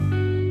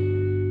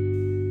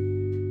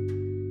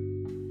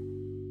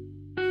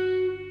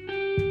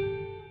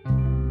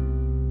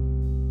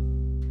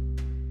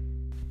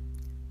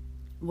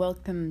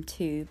Welcome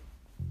to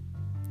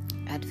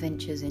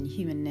Adventures in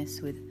Humanness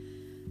with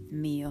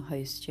me, your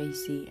host,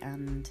 JC,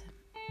 and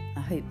I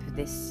hope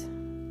these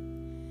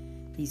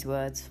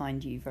words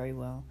find you very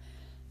well.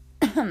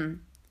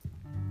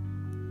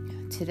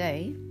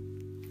 Today,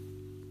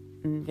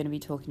 I'm going to be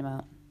talking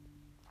about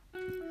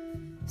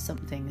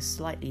something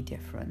slightly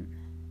different.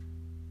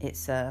 It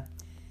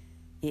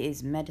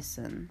is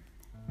medicine,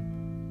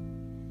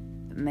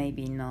 but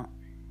maybe not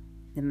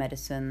the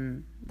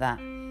medicine that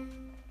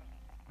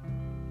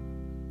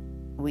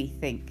we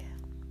think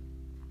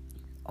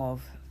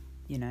of,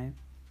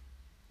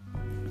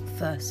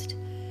 first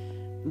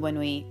when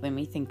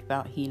we think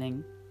about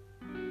healing.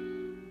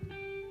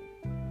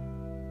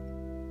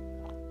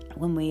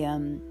 When we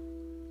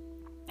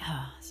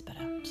it's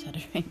better, just had a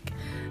drink.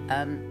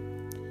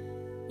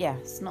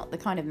 It's not the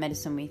kind of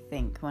medicine we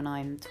think when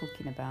I'm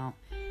talking about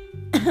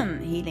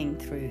healing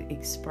through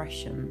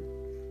expression.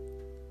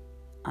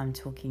 I'm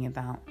talking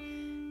about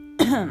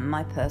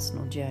my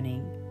personal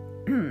journey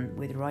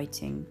with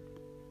writing.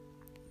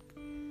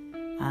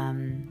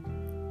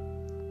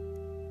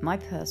 My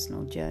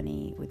personal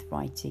journey with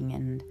writing,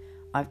 and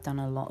I've done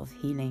a lot of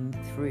healing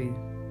through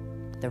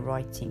the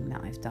writing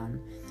that I've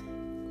done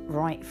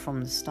right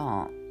from the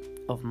start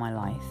of my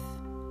life.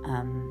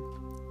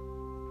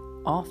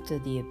 After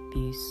the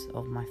abuse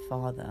of my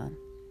father,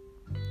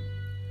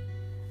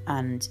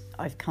 and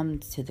I've come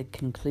to the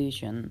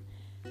conclusion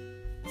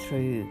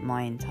through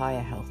my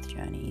entire health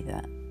journey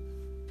that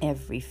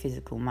every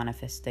physical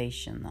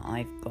manifestation that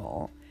I've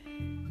got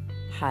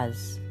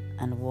has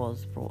and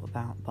was brought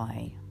about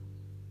by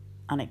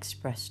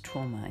unexpressed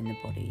trauma in the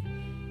body,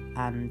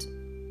 and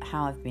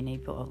how I've been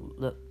able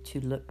to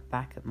look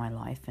back at my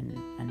life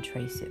and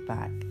trace it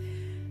back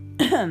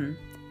and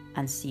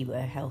see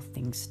where health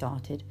things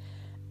started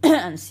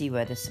and see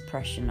where the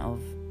suppression of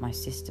my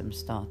system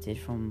started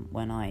from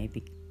when I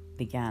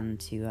began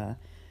to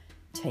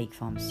take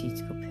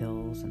pharmaceutical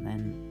pills and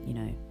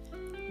then,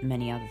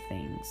 many other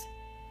things.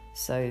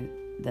 So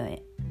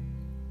the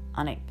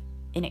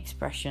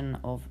inexpression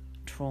of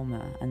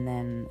trauma, and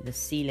then the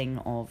sealing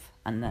of,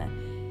 and the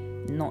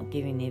not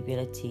giving the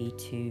ability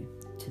to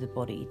the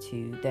body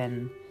to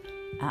then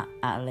at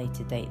a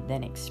later date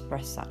then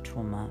express that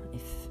trauma,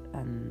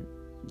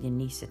 the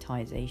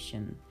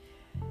anesthetization.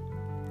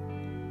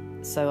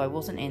 So I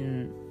wasn't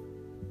in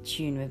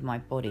tune with my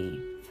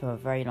body for a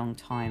very long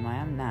time. I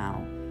am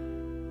now,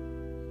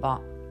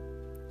 but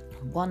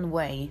one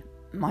way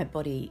my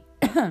body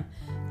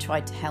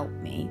tried to help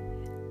me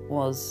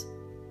was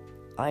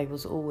I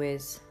was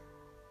always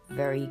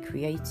very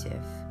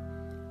creative,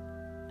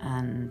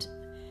 and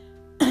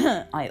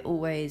I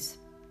always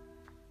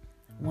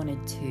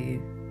wanted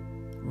to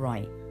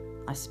write.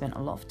 I spent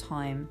a lot of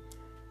time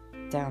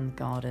down the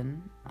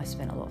garden. I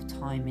spent a lot of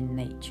time in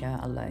nature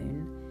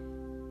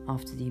alone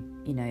after the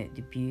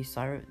abuse.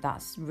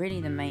 That's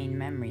really the main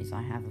memories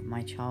I have of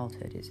my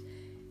childhood, is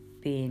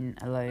being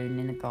alone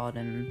in the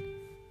garden.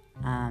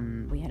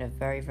 We had a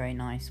very, very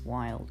nice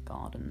wild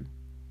garden.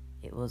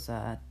 It was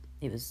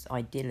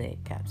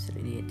idyllic,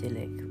 absolutely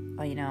idyllic.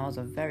 I was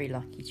a very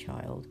lucky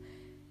child.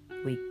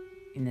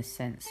 In the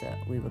sense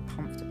that we were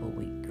comfortable.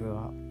 We grew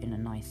up in a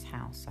nice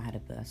house. I had a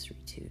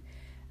bursary to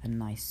a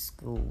nice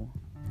school,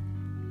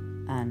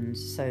 and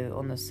so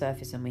on the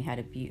surface, and we had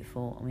a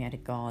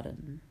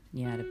garden.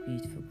 Had a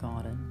beautiful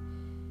garden,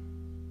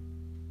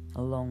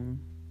 a long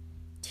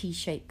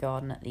T-shaped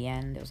garden at the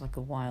end. It was like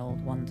a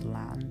wild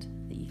wonderland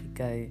that you could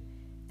go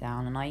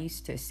down, and I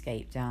used to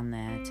escape down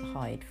there to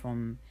hide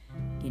from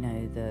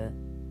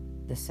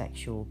the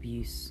sexual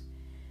abuse.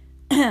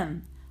 I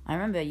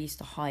remember I used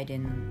to hide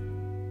in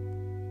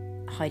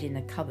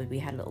the cupboard. We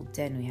had a little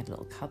den, we had a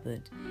little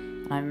cupboard,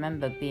 and I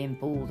remember being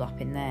balled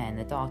up in there in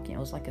the dark, and it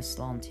was like a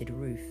slanted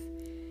roof,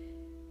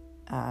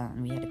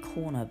 and we had a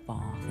corner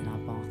bath in our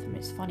bathroom.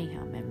 It's funny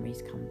how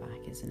memories come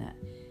back, isn't it?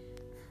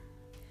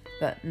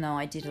 But no,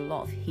 I did a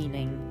lot of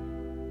healing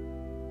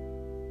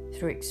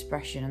through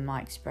expression, and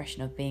my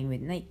expression of being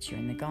with nature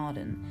in the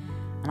garden.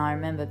 And I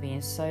remember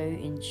being so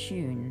in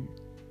tune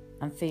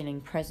and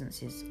feeling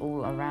presences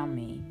all around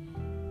me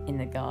in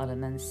the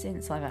garden. And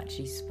since I've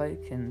actually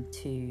spoken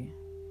to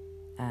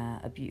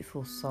a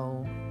beautiful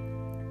soul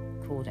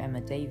called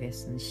Emma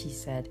Davis, and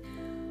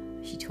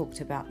she talked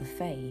about the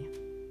Fae.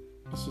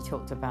 She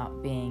talked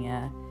about being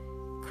a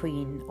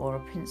queen or a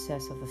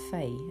princess of the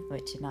Fae,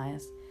 and I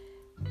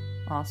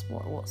asked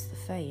what's the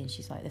Fae, and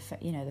she's like, the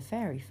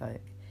fairy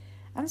folk.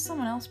 And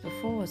someone else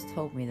before has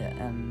told me that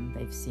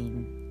they've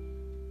seen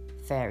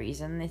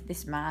fairies, and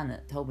this man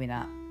that told me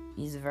that,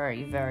 he's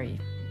very, very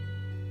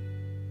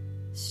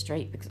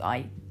straight, because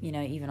I,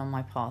 even on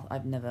my path,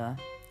 I've never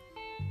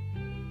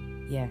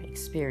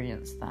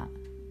experienced that.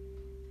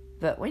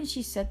 But when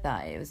she said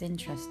that, it was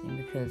interesting,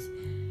 because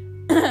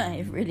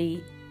it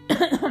really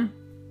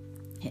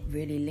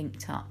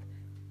linked up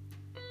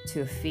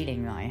to a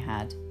feeling that I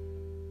had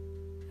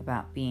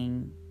about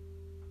being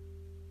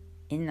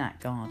in that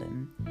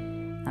garden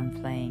and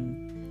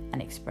playing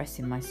and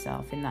expressing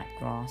myself in that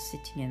grass,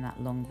 sitting in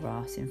that long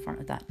grass in front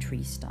of that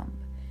tree stump.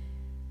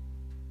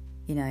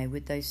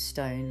 with those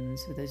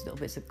stones, with those little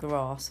bits of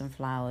grass and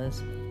flowers,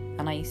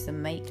 and I used to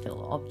make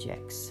little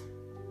objects.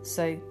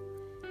 So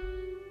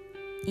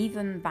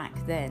even back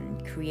then,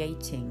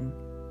 creating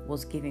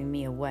was giving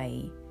me a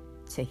way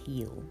to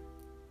heal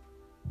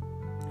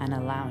and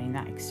allowing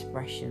that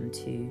expression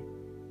to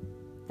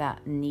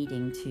that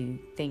needing to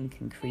think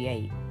and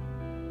create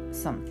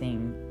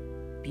something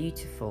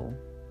beautiful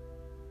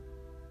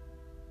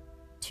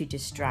to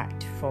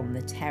distract from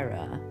the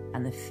terror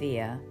and the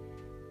fear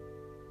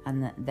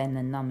and then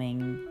the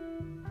numbing,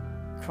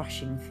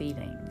 crushing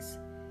feelings.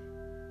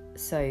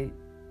 So,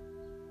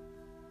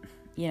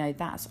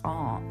 that's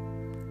art.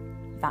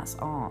 That's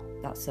art.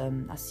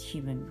 That's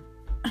human.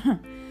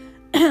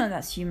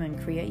 That's human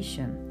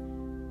creation.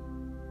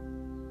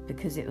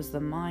 Because it was the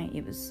mind.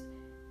 It was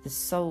the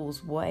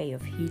soul's way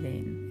of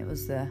healing. It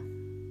was the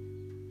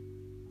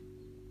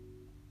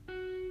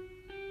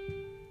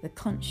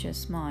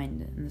conscious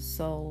mind and the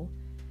soul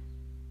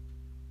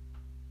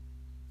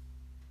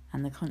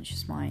and the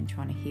conscious mind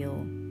trying to heal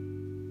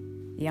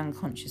the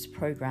unconscious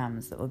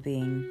programs that were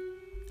being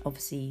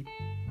obviously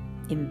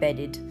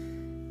embedded,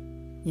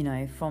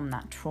 from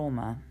that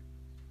trauma.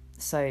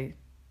 So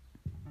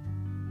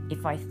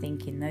if I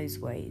think in those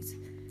ways,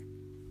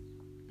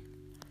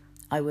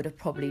 I would have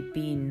probably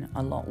been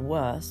a lot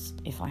worse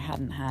if I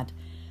hadn't had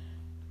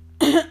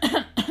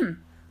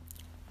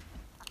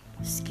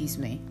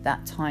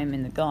that time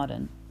in the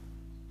garden.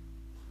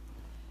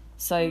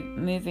 So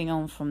moving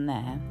on from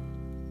there,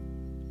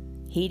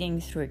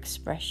 healing through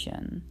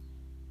expression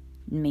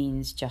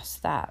means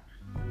just that.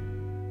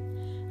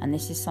 And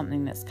this is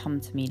something that's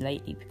come to me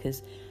lately,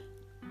 because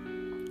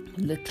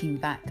looking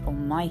back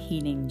on my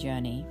healing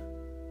journey,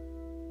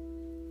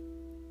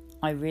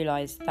 I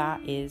realized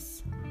that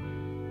is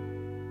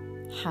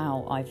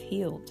how I've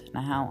healed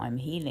and how I'm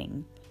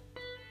healing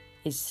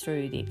is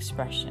through the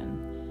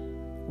expression.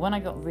 When I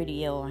got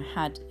really ill,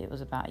 it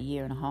was about a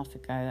year and a half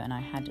ago, and I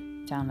had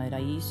download. I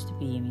used to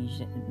be a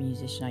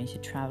musician. I used to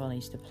travel. I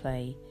used to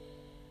play,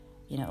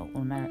 all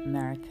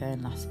America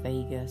and Las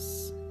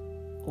Vegas,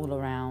 all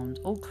around,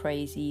 all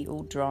crazy,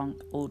 all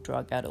drunk, all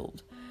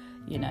drug-addled,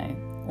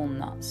 all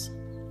nuts.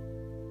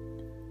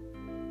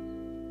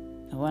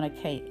 And when I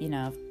came,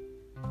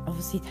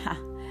 obviously that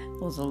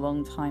was a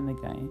long time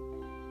ago.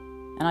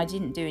 And I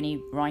didn't do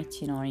any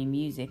writing or any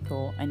music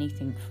or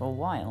anything for a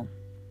while.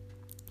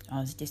 I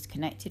was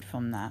disconnected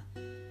from that.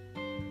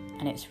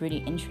 And it's really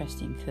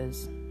interesting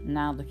because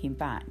now looking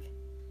back,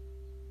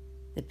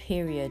 the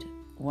period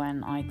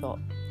when I got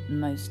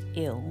most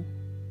ill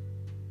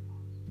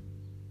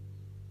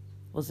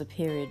was a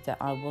period that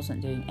I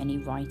wasn't doing any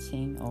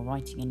writing or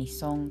writing any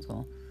songs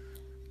or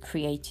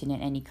creating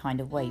in any kind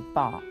of way,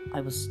 but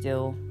I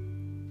still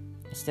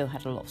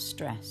had a lot of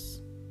stress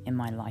in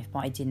my life, but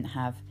I didn't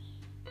have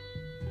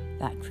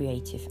that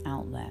creative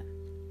outlet.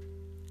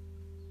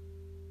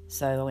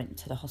 So I went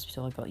to the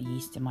hospital, I got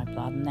yeast in my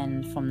blood, and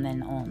then from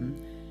then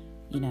on,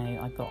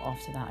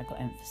 after that I got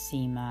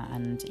emphysema,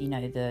 and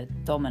the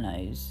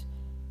dominoes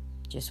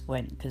just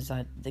went, because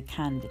the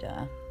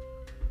candida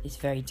is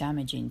very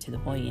damaging to the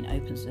body and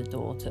opens the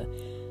door to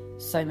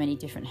so many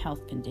different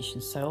health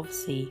conditions. So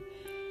obviously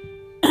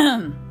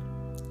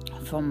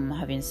from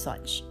having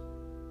such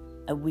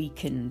a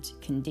weakened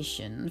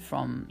condition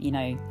from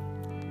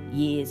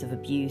years of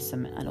abuse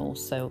and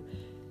also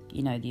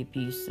the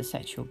abuse, the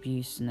sexual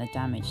abuse and the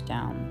damage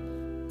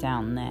down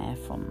there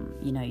from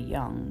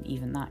young,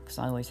 even that, because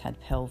I always had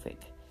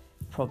pelvic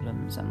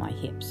problems and my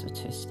hips were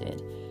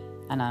twisted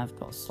and I've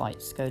got slight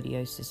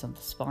scoliosis of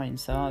the spine,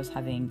 so I was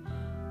having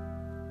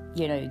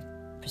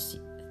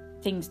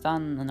things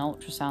done and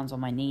ultrasounds on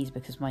my knees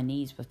because my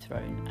knees were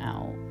thrown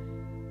out.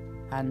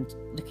 And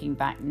looking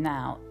back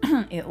now,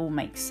 it all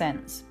makes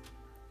sense.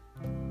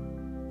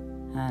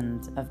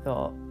 And I've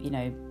got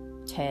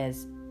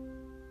tears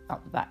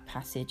up the back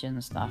passage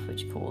and stuff,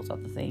 which cause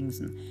other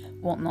things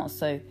and whatnot.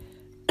 So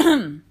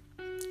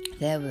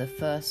there were the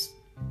first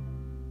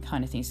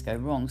kind of things to go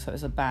wrong. So it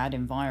was a bad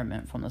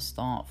environment from the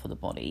start for the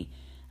body,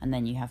 and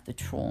then you have the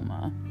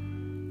trauma.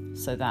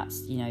 So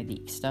that's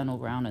the external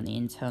ground, and the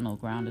internal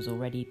ground is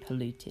already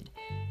polluted.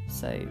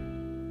 So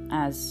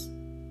as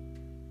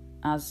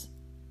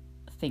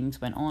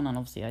things went on, and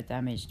obviously I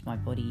damaged my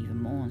body even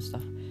more and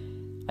stuff,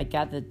 I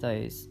gathered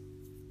those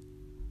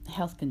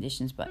health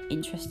conditions. But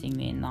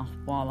interestingly enough,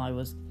 while I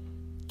was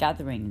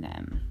gathering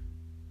them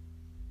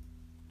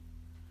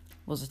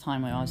was a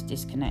time where I was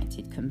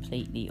disconnected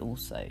completely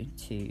also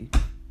to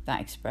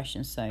that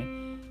expression. So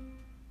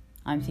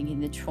I'm thinking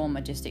the trauma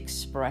just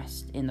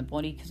expressed in the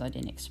body because I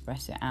didn't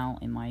express it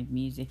out in my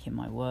music, in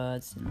my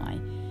words, in my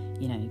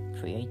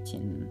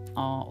creating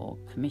art or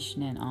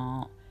commissioning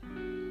art.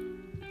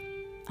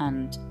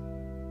 And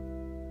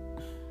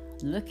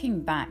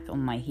looking back on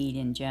my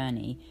healing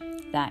journey,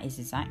 that is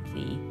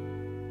exactly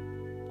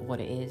what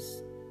it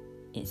is.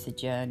 It's a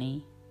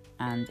journey,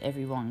 and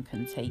everyone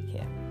can take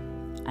it.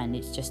 And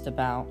it's just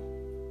about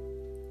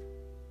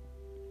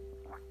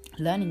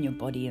learning your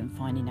body and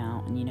finding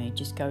out, and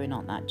just going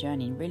on that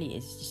journey. And really,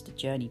 it's just a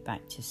journey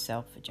back to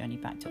self, a journey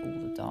back to all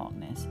the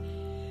darkness.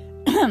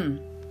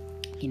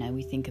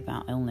 we think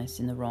about illness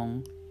in the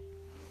wrong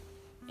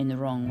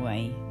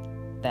way.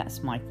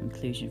 That's my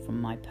conclusion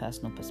from my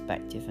personal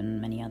perspective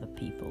and many other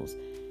people's.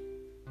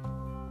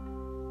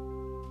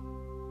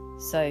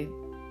 So,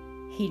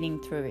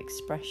 healing through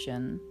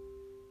expression.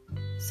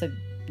 So,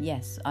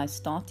 yes, I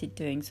started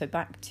doing, so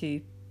back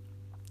to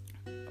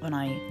when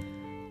I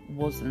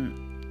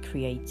wasn't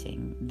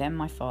creating, then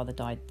my father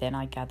died, then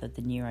I gathered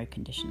the neuro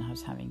condition. I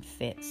was having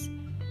fits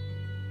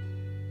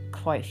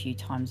quite a few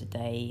times a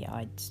day.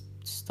 I'd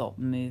stop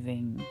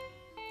moving,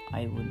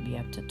 I wouldn't be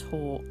able to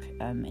talk,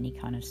 any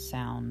kind of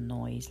sound,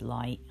 noise,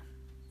 light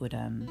would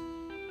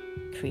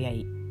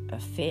create a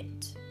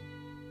fit.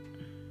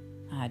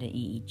 I had an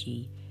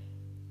EEG,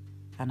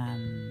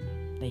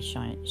 and they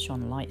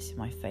shone lights in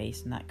my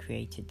face, and that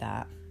created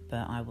that,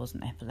 but I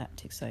wasn't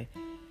epileptic, so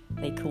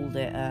they called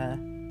it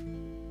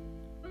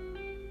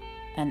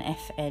an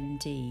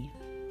FND,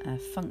 a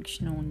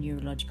functional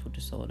neurological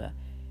disorder,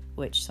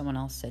 which someone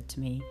else said to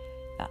me,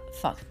 that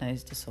fuck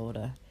nose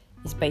disorder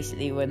is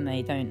basically when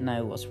they don't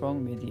know what's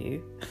wrong with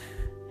you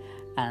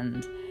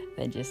and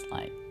they're just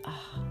like,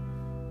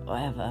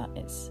 whatever.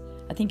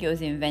 I think it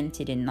was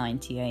invented in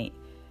 98.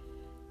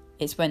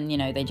 It's when,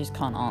 they just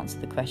can't answer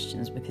the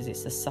questions because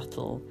it's the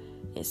subtle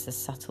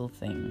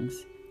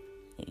things.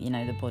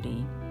 The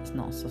body is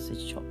not a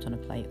sausage chopped on a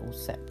plate, all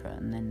separate,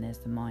 and then there's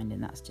the mind,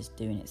 and that's just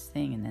doing its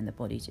thing, and then the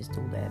body's just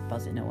all there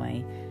buzzing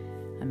away.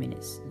 I mean,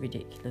 it's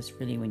ridiculous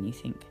really when you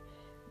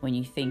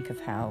think of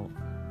how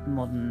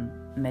modern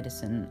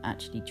medicine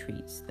actually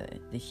treats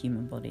the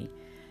human body.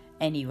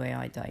 Anyway,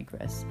 I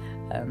digress.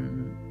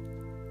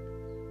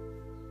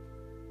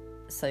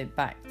 So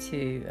back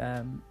to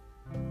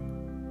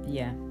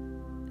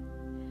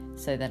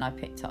so then I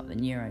picked up the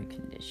neuro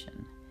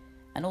condition,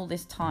 and all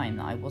this time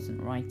that I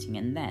wasn't writing,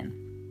 and then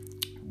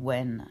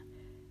when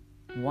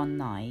one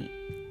night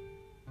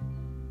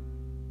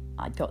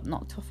I got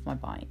knocked off my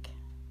bike,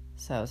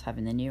 so I was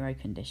having the neuro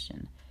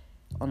condition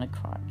on a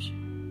crutch.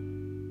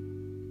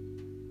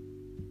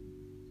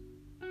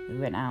 We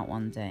went out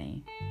one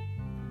day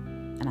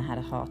and I had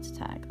a heart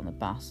attack on the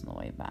bus on the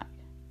way back.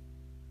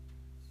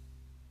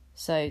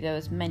 So there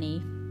was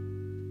many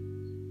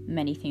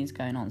things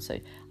going on. So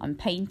I'm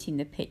painting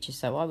the picture.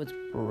 So I was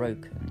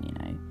broken,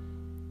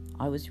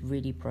 I was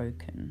really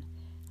broken,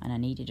 and I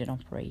needed an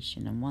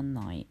operation. And one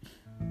night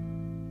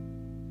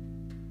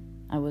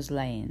I was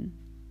laying,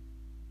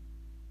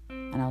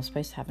 and I was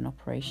supposed to have an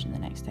operation the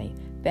next day.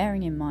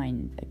 Bearing in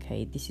mind,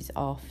 okay, this is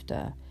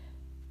after,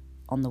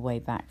 on the way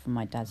back from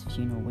my dad's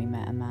funeral, we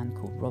met a man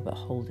called Robert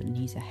Holden, and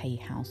he's a Hay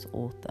House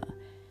author,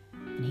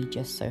 and he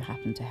just so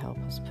happened to help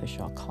us push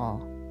our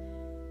car.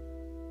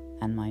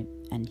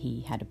 And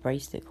he had a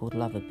bracelet called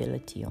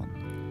Lovability on,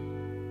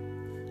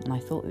 and I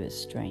thought it was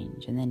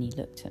strange. And then he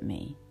looked at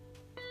me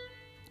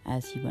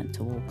as he went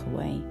to walk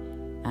away,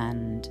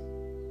 and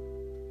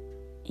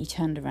he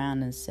turned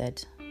around and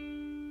said,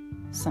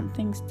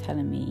 "Something's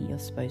telling me you're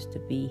supposed to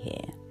be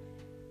here."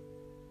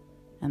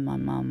 And my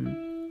mum,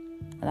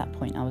 at that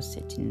point I was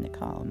sitting in the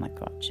car with my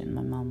crutch, and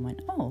my mum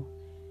went,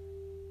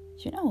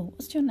 she went,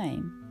 "What's your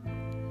name?"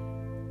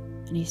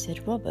 And he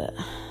said, "Robert."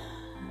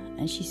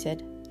 And she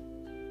said,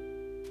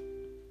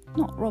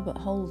 "Not Robert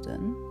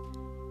Holden."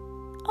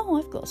 "Oh,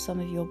 I've got some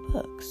of your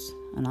books."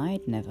 And I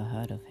had never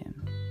heard of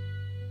him.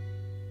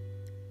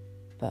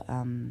 But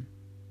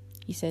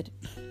he said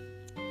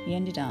he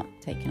ended up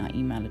taking our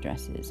email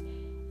addresses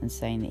and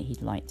saying that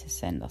he'd like to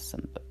send us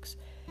some books.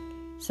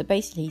 So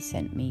basically he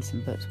sent me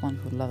some books, one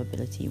called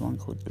Lovability, one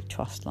called The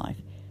Trust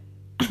Life.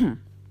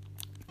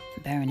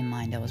 Bearing in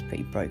mind I was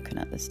pretty broken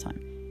at this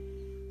time.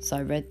 So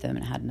I read them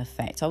and it had an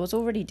effect. I was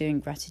already doing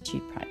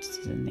gratitude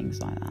practices and things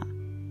like that.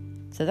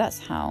 So that's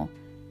how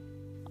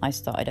I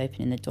started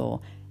opening the door.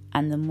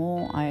 And the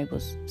more I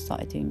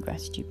started doing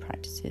gratitude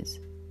practices,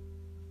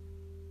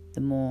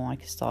 the more I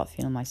could start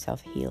feeling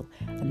myself heal.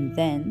 And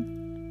then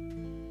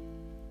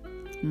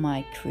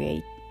my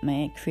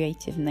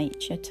creative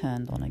nature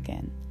turned on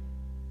again.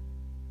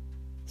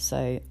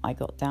 So I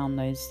got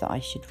downloads that I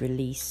should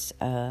release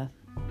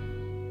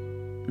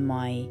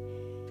my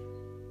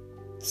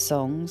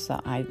songs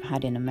that I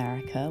had in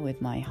America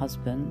with my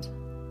husband.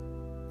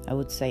 I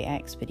would say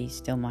ex, but he's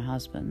still my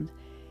husband.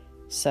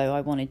 So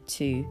I wanted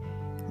to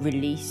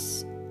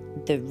re-release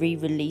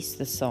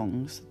the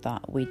songs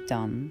that we'd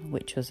done,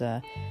 which was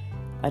a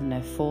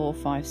 4 or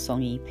 5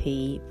 song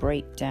EP,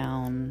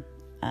 Breakdown,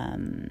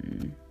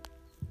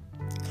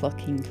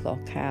 Clock In,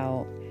 Clock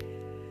Out,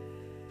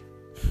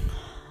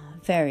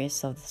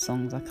 various other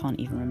songs. I can't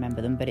even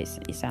remember them, but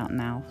it's out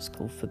now. It's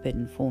called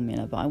Forbidden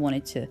Formula. But I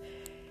wanted to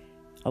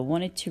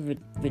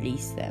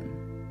release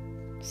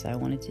them, so I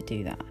wanted to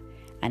do that.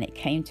 And it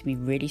came to me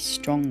really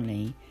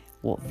strongly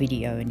what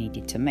video I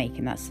needed to make,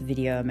 and that's the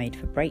video I made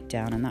for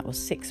Breakdown, and that was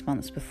 6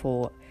 months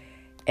before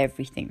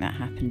everything that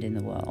happened in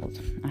the world.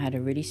 I had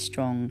a really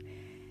strong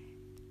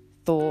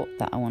thought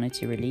that I wanted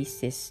to release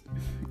this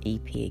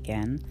EP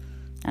again,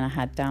 and I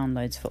had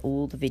downloads for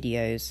all the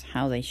videos,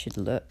 how they should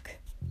look,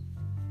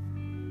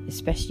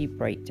 especially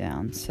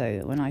Breakdown.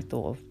 So when I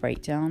thought of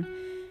Breakdown,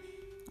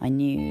 I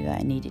knew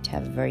that I needed to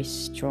have a very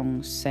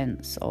strong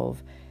sense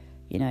of,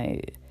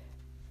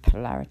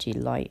 polarity,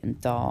 light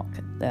and dark,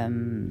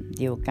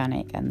 the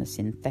organic and the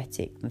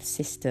synthetic, the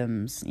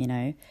systems,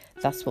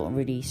 that's what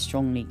really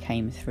strongly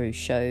came through,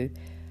 show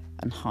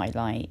and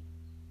highlight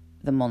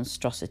the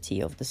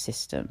monstrosity of the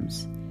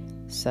systems.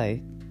 So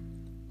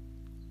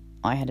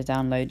I had a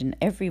download, and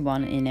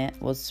everyone in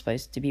it was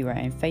supposed to be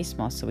wearing face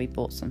masks, so we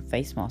bought some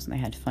face masks, and they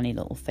had funny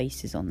little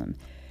faces on them.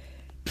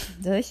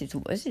 So this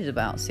is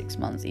about 6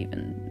 months,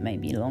 even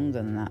maybe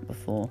longer than that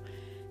before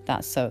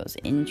that. So it was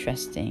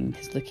interesting,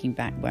 because looking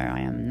back where I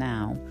am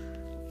now,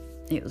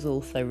 it was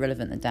also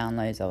relevant, the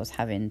downloads I was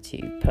having to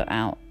put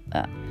out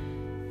at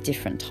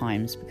different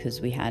times,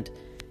 because we had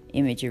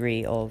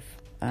imagery of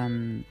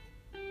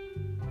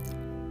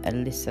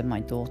Alyssa, my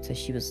daughter.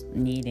 She was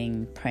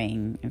kneeling,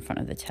 praying in front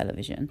of the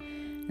television,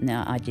 and then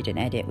I did an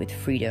edit with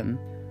freedom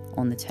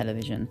on the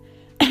television.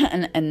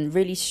 and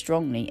really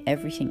strongly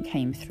everything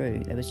came through.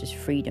 There was just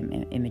freedom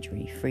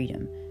imagery,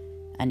 freedom.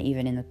 And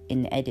even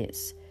in the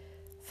edits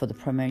for the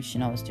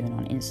promotion I was doing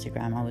on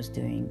Instagram, I was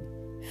doing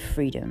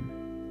freedom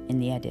in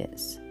the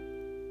edits.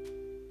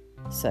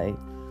 So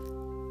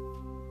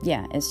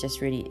yeah, it's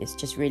just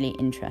really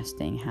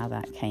interesting how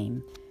that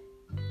came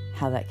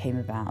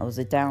about. It was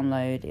a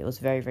download. It was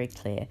very, very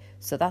clear.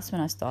 So that's when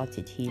I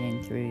started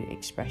healing through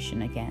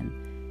expression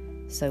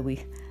again. So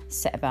we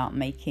set about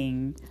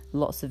making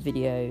lots of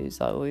videos.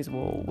 I always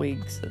wore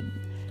wigs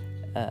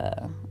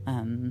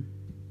and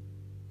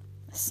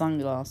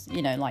sunglasses,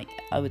 like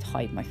I would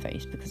hide my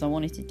face, because I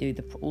wanted to do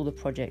all the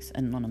projects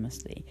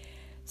anonymously.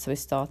 So I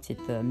started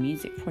the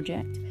music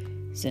project,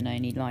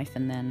 Zanoni Life,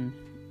 and then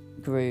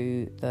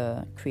grew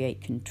the Create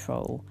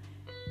Control,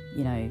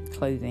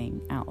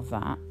 clothing out of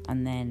that,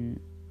 and then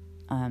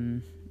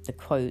the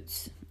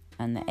quotes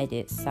and the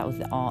edits, that was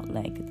the art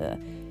leg, the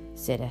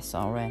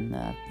ZSRN,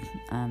 the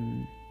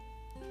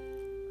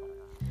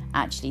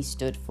actually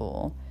stood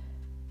for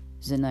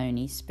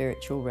Zanoni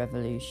Spiritual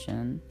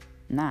Revolution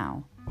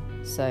Now.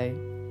 So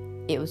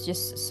it was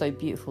just so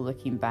beautiful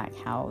looking back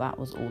how that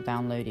was all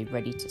downloaded,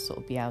 ready to sort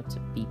of be able to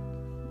be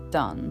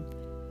done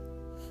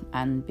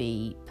and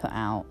be put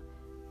out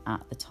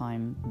at the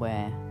time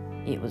where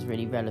it was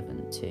really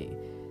relevant to.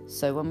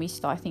 So when we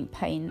start, I think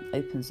pain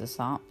opens us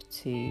up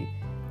to,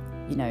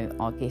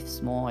 our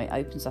gifts more. It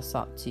opens us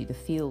up to the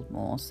field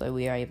more. So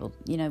we're able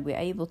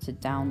to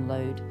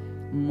download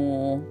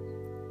more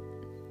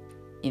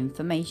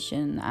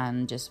information,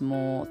 and just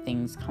more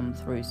things come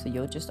through. So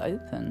you're just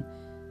open.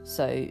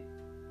 So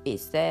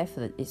it's there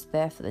for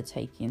the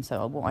taking.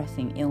 So what I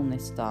think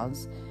illness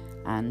does,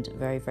 and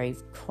very, very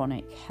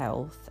chronic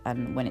health,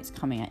 and when it's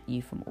coming at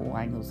you from all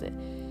angles,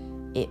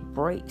 it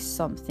breaks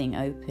something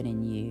open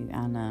in you,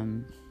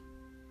 and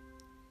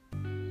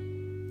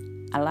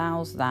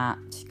allows that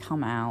to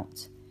come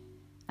out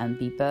and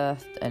be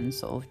birthed and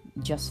sort of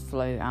just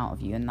flow out of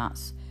you, and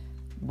that's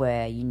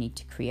where you need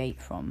to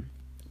create from.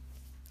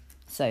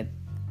 So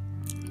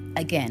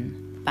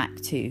again, back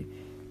to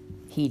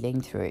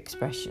healing through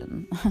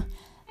expression.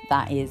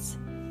 That is,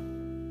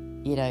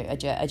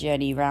 a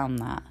journey around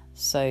that.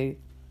 So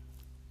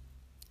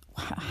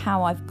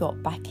how I've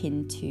got back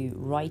into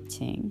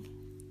writing,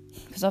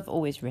 because I've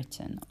always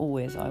written, I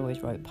always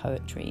wrote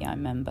poetry. I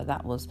remember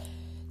that was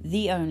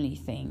the only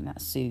thing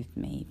that soothed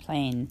me,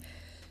 playing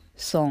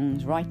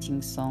songs, writing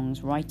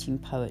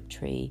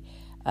poetry.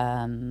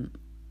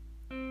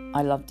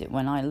 I loved it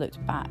when I look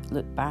back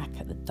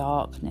at the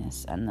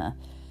darkness and the,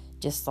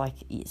 just like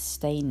it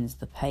stains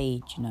the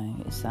page,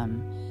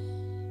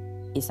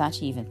 it's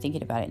actually, even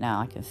thinking about it now,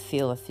 I can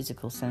feel a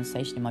physical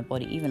sensation in my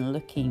body, even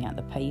looking at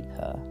the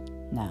paper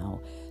now.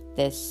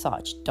 There's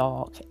such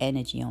dark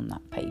energy on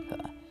that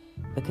paper,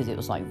 because it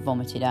was like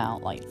vomited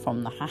out, like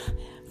from the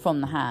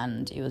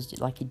hand, it was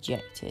like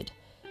ejected.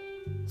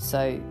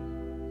 So,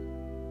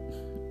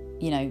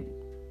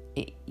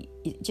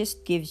 it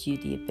just gives you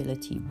the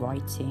ability,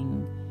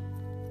 writing,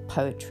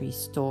 poetry,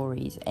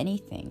 stories,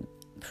 anything,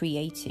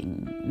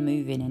 creating,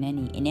 moving in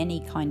any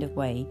kind of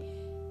way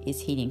is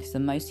healing, because the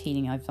most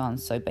healing I've done.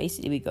 So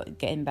basically we got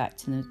getting back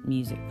to the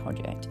music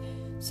project.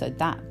 So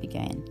that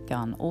began.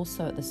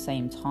 Also at the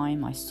same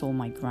time, I saw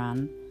my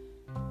gran.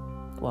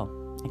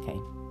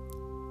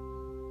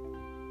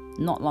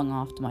 Not long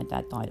after my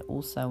dad died,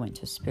 also went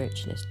to a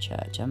spiritualist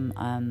church.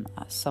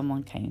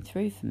 Someone came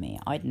through for me.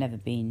 I'd never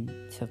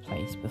been to a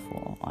place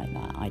before like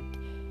that.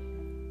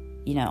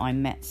 I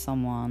met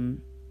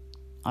someone.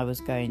 I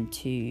was going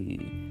to.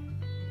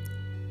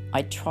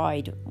 I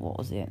tried. What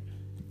was it?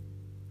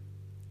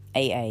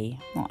 AA,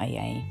 not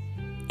AA,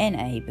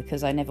 NA,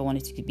 because I never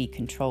wanted to be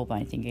controlled by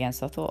anything again.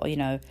 So I thought,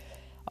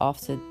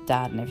 after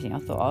dad and everything, I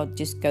thought I'll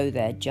just go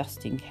there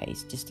just in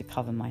case, just to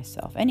cover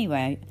myself.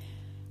 Anyway,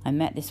 I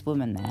met this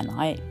woman there,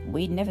 and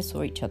we never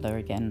saw each other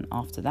again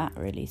after that,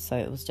 really. So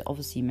it was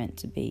obviously meant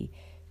to be.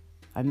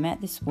 I met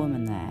this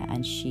woman there,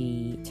 and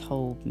she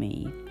told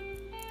me,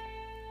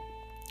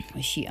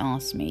 she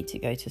asked me to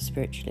go to a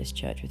spiritualist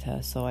church with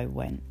her, so I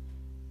went.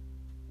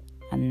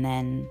 And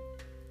then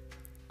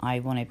I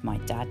wanted my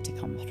dad to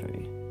come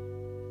through.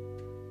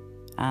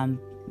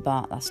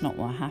 But that's not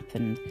what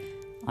happened.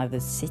 I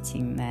was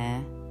sitting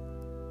there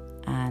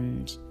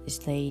and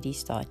this lady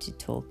started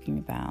talking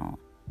about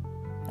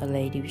a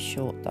lady with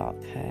short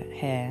dark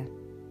hair,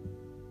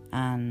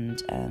 and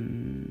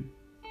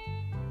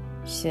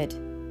she said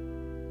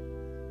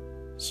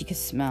she could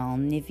smell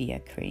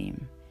Nivea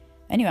cream.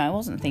 Anyway, I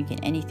wasn't thinking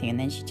anything, and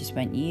then she just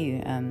went,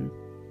 "You,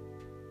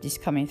 this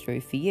coming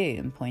through for you,"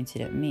 and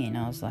pointed at me, and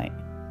I was like,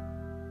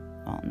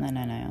 "Oh, no,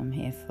 I'm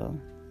here for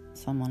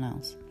someone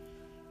else."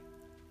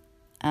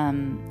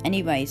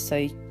 Anyway,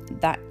 so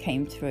that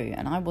came through,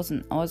 and I was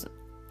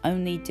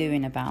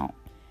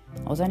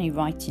only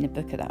writing a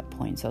book at that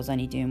point, so I was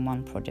only doing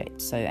one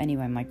project. So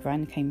anyway, my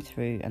gran came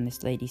through, and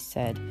this lady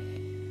said,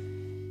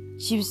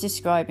 she was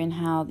describing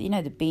how,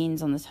 the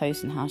beans on the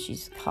toast and how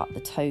she's cut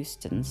the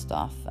toast and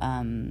stuff,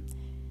 and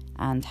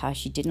how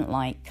she didn't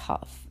like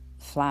cut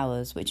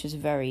flowers, which was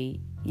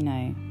very,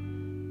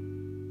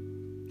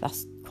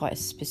 that's quite a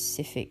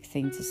specific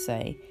thing to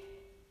say.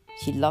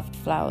 She loved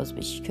flowers,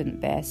 but she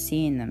couldn't bear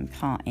seeing them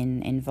cut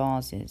in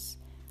vases.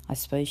 I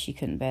suppose she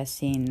couldn't bear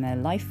seeing their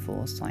life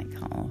force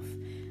cut off.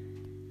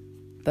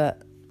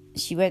 But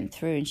she went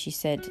through and she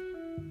said,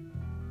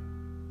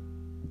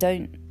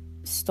 don't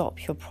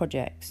stop your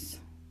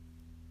projects.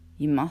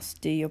 You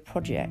must do your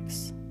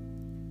projects.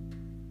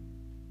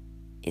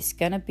 It's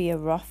going to be a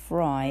rough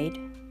ride.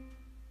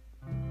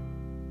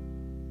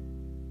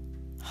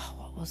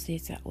 What was the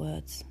exact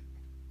words?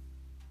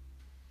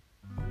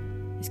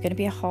 It's going to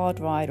be a hard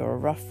ride or a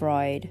rough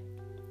ride.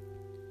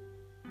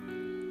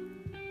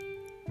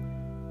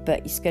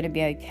 But it's going to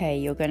be okay.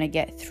 You're going to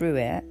get through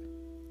it.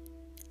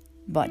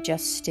 But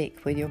just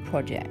stick with your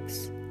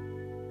projects.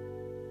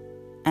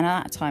 And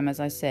at that time, as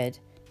I said,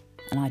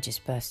 and I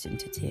just burst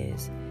into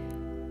tears.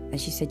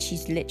 And she said,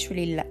 she's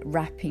literally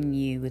wrapping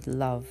you with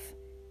love.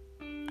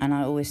 And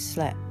I always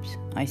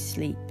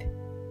sleep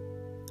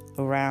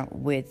around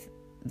with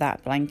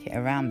that blanket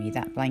around me,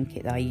 that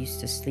blanket that I used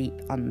to sleep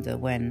under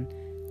when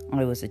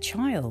I was a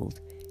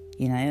child,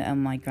 on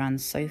my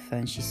grand's sofa.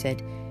 And she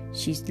said,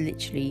 she's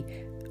literally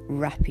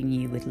wrapping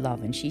you with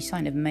love. And she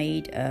kind of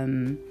made,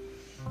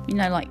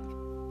 like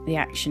the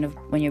action of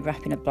when you're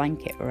wrapping a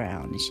blanket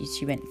around. And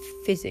she went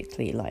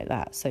physically like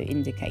that, so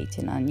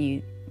indicating I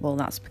knew, well,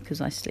 that's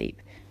because I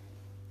sleep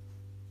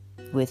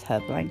with her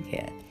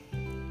blanket.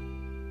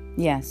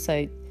 Yeah,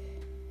 so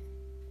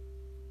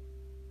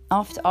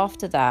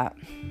after that,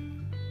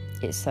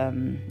 it's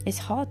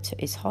hard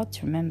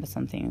to remember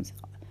some things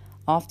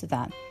after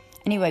that.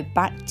 Anyway,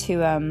 back to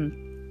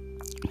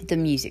the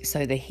music.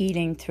 So the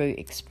healing through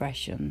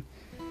expression.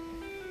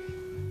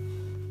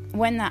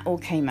 When that all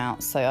came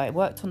out, so I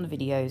worked on the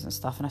videos and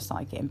stuff, and I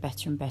started getting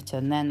better and better.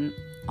 And then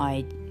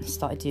I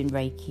started doing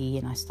Reiki,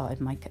 and I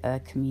started my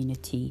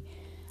community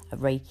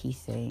Reiki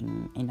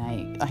thing.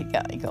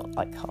 I got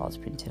like cards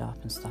printed up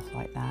and stuff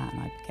like that,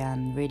 and I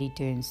began really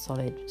doing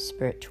solid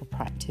spiritual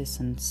practice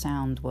and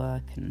sound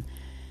work and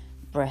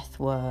breath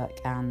work.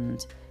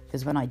 And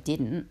because when I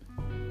didn't,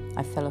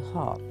 I fell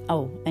apart.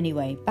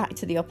 Anyway, back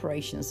to the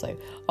operation. So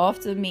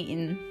after the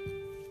meeting,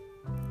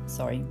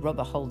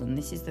 Robert Holden,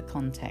 this is the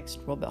context.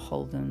 Robert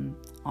Holden,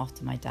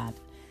 after my dad,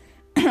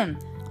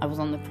 I was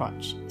on the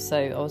crutch. So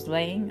I was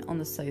laying on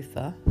the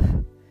sofa,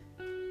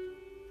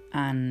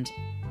 and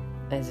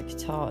there's a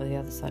guitar at the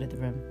other side of the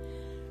room.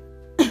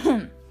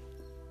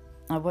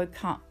 I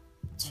woke up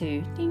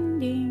to ding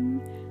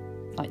ding,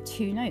 like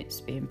 2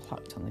 notes being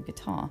plucked on the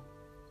guitar.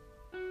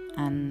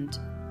 And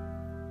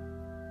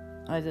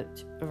I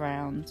looked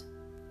around,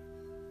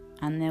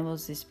 and there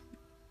was this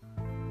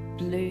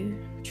blue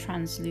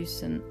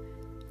translucent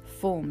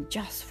form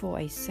just for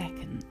a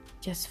second,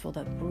 just for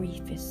the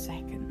briefest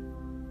second.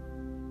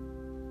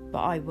 But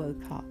I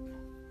woke up.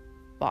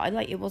 But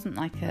it wasn't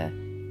like a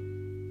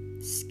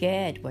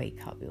scared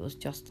wake up, it was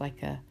just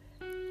like a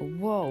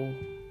whoa,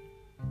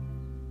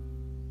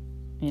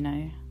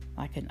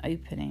 like an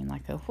opening,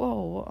 like a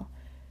whoa, what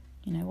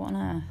on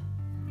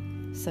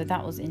earth. So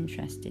that was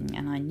interesting,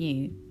 and I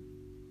knew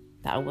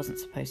that I wasn't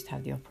supposed to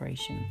have the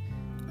operation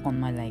on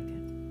my leg.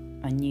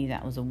 I knew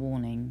that was a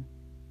warning.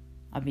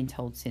 I've been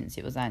told since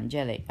it was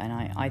angelic, and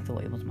I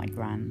thought it was my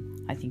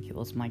gran. I think it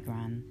was my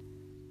gran.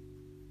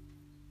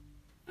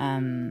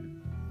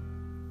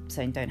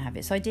 Saying don't have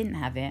it. So I didn't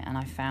have it, and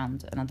I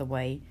found another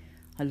way.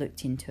 I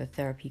looked into a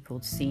therapy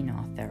called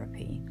CNAR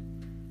therapy,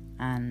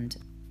 and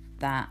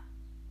that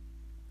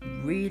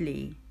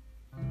really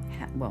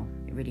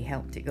it really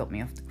helped. It got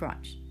me off the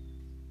crutch.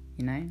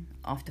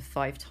 After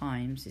 5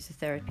 times, it's a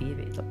therapy.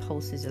 It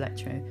pulses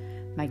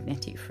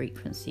electromagnetic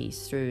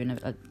frequencies through, and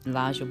it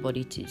allows your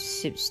body to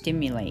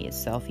stimulate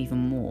itself even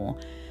more.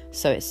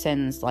 So it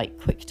sends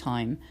quick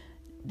time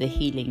the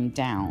healing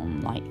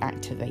down,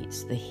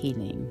 activates the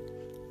healing.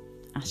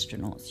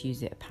 Astronauts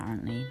use it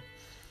apparently,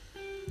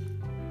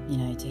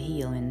 to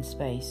heal in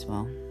space,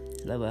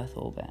 low Earth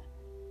orbit.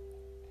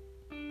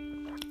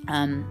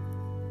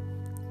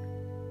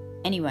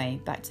 Anyway,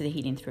 back to the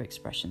healing through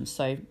expression.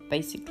 So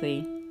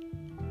basically,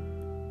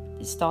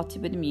 it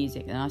started with the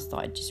music, and I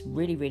started just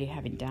really, really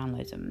having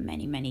downloads of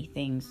many, many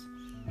things.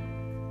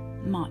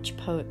 much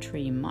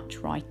poetry, much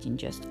writing,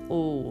 just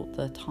all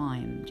the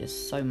time,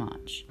 just so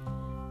much.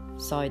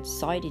 So I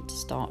decided to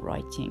start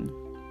writing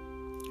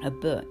a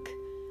book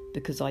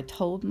because I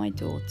told my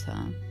daughter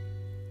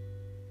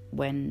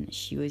when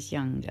she was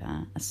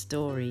younger a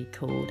story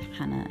called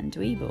Hannah and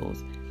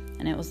Dweebles,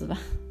 and it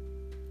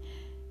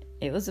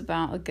was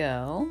about a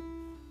girl,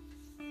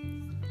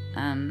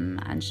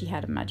 and she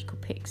had a magical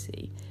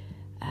pixie.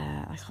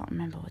 I can't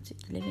remember, what it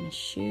live in a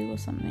shoe or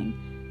something.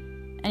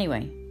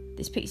 Anyway,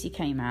 this pixie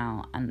came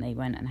out and they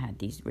went and had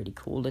these really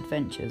cool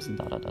adventures and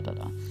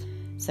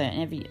So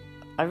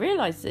I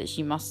realised that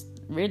she must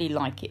really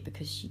like it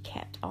because she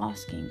kept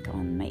asking, go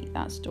on, make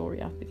that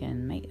story up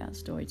again, make that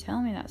story,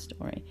 tell me that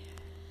story.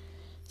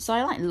 So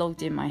I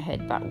logged in my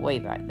head way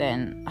back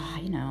then,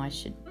 I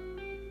should,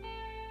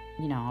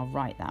 I'll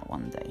write that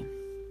one day.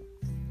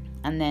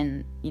 And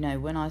then,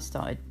 when I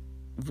started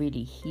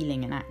really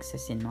healing and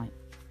accessing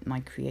my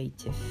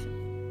creative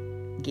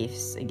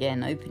gifts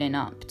again, opening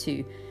up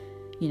to,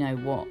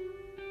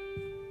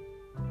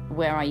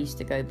 where I used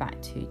to go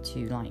back to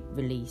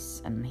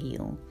release and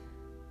heal,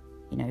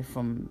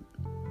 from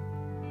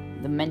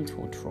the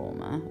mental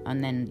trauma,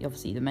 and then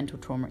obviously the mental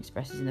trauma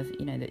expresses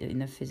in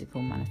the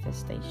physical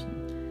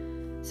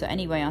manifestation. So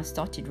anyway, I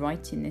started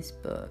writing this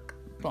book.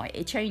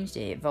 It changed,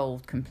 it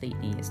evolved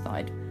completely. It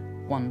started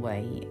one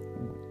way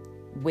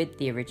with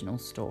the original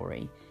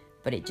story,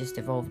 but it just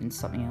evolved into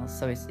something else.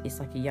 So it's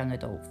like a young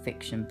adult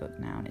fiction book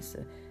now, and it's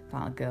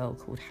about a girl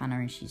called Hannah,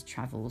 and she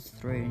travels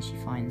through and she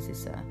finds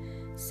this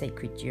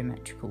sacred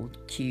geometrical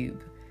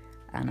cube,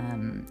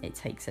 and it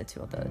takes her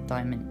to other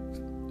dimensions.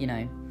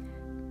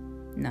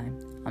 No,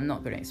 I'm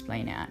not going to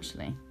explain it.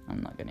 Actually,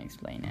 I'm not going to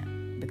explain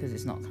it because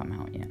it's not come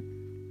out yet.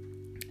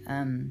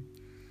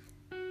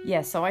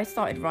 So I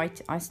started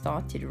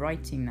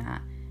writing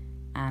that,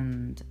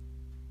 and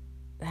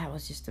that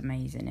was just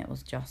amazing. It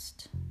was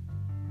just,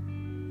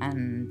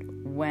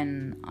 and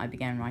when I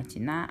began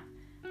writing that,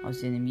 I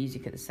was doing the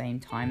music at the same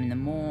time, and the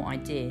more I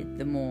did,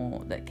 the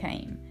more that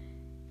came,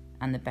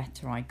 and the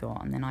better I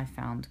got. And then I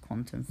found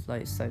quantum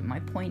flow. So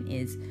my point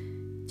is,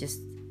 just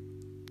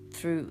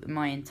through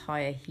my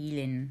entire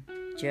healing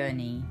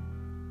journey,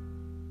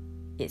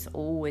 it's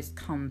always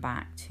come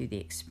back to the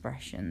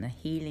expression, the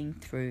healing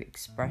through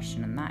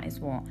expression. And that is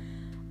what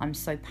I'm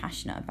so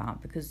passionate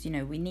about, because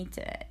we need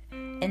to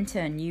enter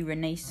a new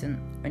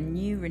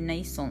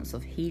renaissance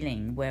of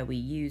healing, where we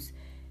use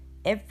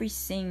every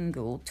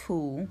single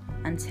tool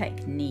and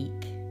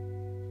technique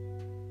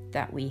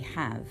that we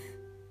have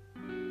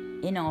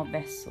in our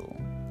vessel,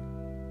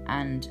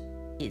 and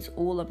it's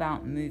all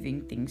about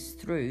moving things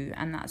through.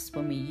 And that's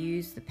when we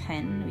use the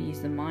pen, we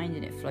use the mind,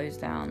 and it flows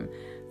down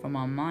from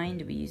our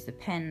mind. We use the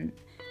pen,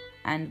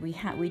 and we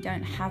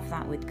don't have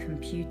that with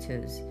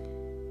computers.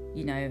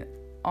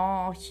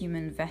 Our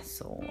human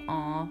vessel,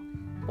 our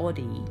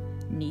body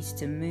needs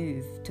to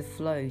move, to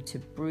flow, to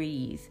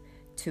breathe,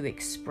 to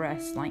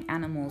express. Like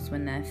animals,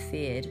 when they're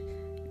afeared,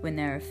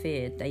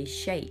 they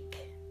shake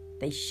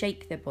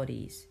their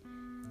bodies.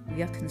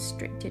 We are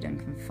constricted and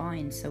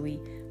confined, so we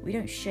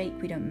don't shake,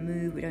 we don't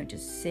move, we don't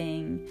just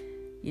sing,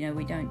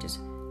 we don't just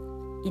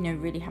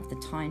really have the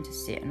time to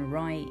sit and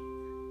write.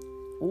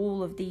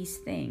 All of these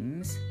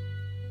things,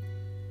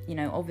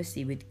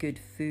 obviously with good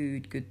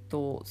food, good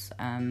thoughts,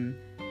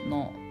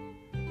 not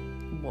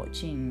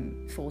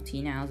watching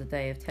 14 hours a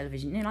day of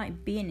television,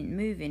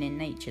 moving in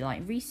nature,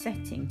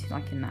 resetting to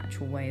a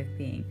natural way of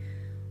being.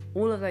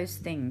 All of those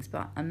things,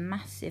 but a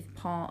massive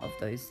part of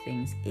those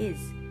things is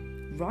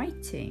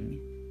writing.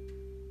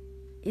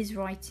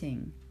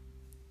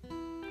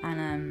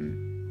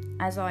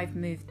 And as I've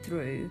moved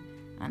through,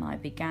 and I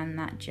began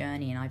that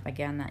journey,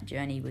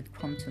 with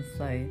quantum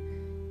flow,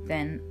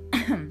 then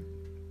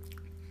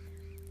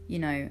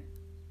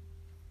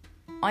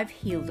I've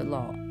healed a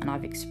lot and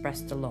I've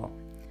expressed a lot.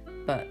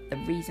 But the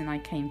reason I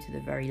came to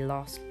the very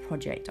last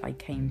project I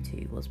came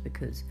to was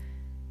because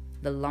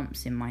the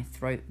lumps in my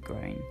throat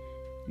grown.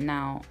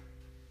 Now,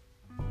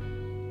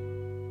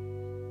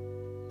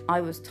 I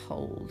was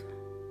told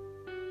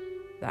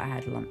that I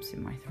had lumps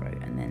in my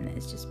throat, and then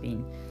there's just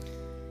been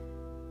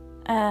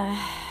a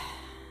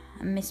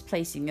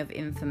misplacing of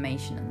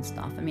information and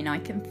stuff. I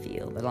can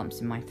feel the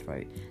lumps in my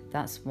throat.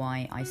 That's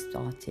why I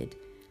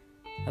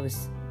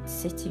was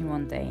sitting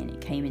one day and it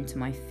came into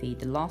my feed,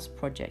 the last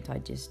project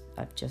I've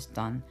just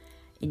done,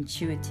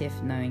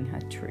 Intuitive Knowing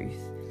Her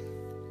Truth.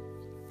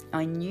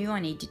 I knew I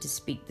needed to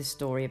speak the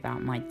story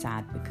about my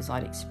dad, because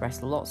I'd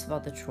expressed lots of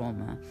other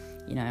trauma.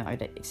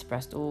 I'd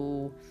expressed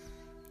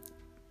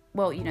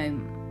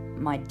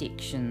my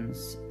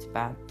addictions to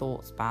bad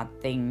thoughts, bad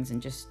things,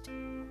 and just,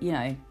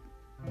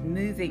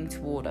 moving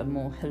toward a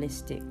more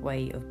holistic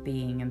way of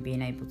being and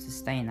being able to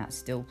stay in that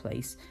still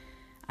place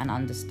and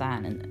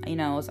understand.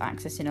 And, I was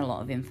accessing a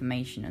lot of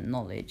information and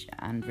knowledge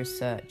and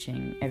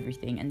researching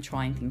everything and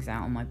trying things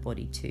out on my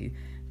body too.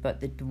 But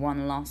the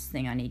one last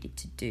thing I needed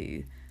to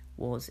do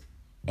was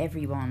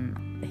every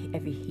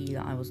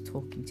healer I was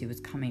talking to was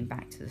coming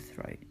back to the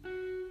throat,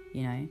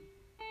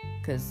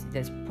 because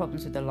there's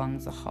problems with the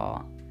lungs, the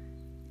heart,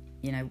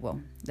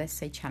 let's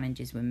say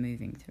challenges we're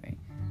moving through,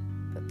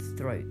 but the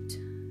throat,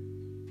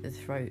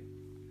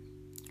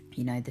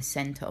 the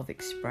center of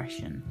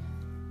expression.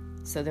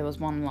 So there was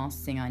one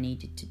last thing I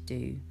needed to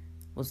do,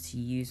 was to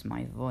use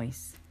my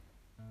voice,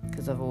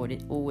 because I've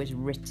always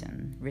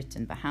written,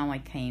 but how I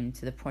came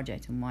to the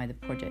project and why the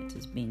project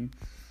has been,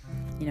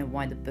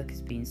 why the book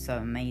has been so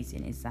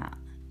amazing is that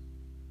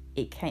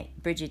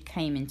Bridget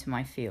came into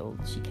my field.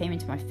 She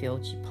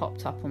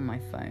popped up on my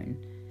phone,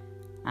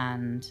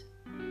 and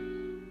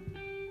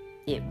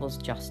it was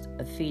just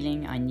a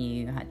feeling. I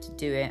knew I had to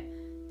do it.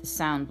 The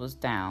sound was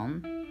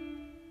down,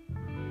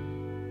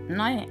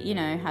 and I,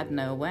 had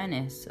no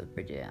awareness of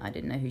Bridget. I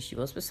didn't know who she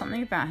was, but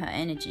something about her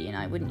energy, and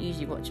I wouldn't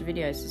usually watch a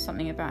video, so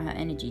something about her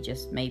energy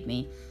just made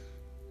me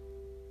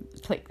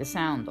click the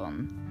sound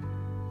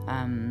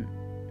on.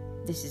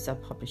 This is our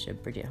publisher,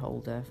 Bridget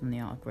Holder, from the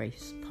Art of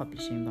Grace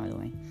Publishing, by the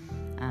way,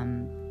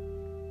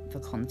 for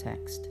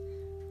context.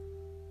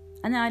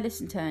 And then I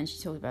listened to her, and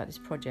she talked about this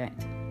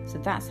project. So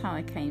that's how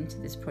I came to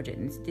this project.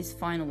 And this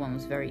final one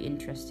was very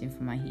interesting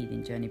for my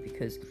healing journey,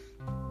 because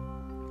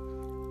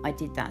I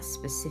did that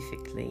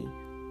specifically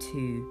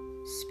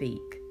to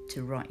speak,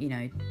 to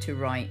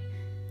write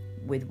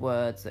with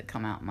words that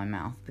come out of my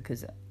mouth,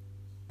 because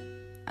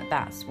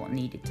that's what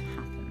needed to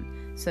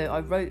happen.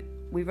 So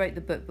we wrote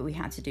the book, but we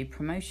had to do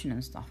promotion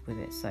and stuff with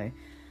it. So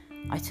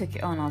I took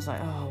it on. I was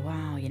like, oh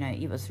wow,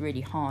 it was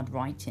really hard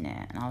writing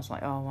it, and I was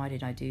like, oh, why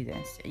did I do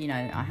this?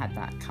 I had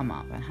that come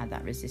up, and had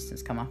that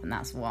resistance come up, and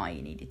that's why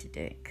you needed to do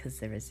it, because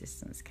the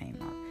resistance came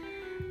up.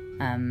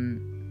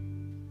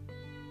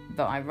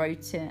 But I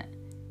wrote it,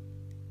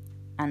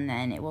 and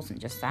then it wasn't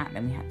just that.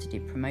 Then we had to do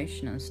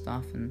promotion and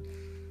stuff, and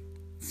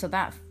so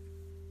that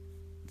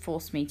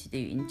forced me to do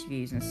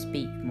interviews and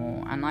speak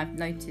more. And I've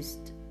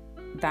noticed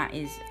that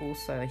is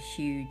also a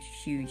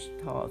huge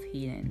part of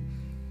healing.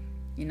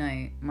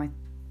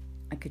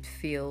 I could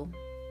feel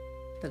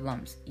the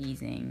lumps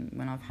easing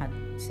when I've had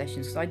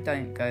sessions, because I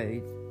don't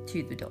go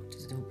to the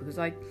doctors at all, because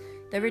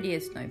there really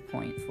is no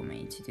point for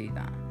me to do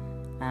that,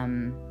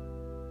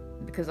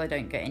 because I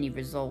don't get any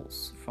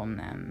results from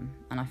them,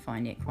 and I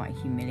find it quite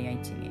a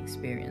humiliating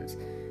experience.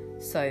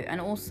 So,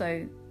 and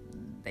also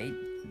they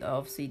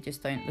obviously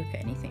just don't look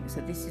at anything.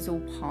 So this is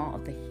all part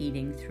of the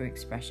healing through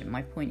expression.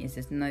 My point is,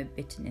 there's no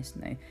bitterness,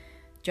 no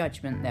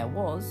judgment. There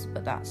was,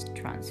 but that's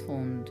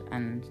transformed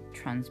and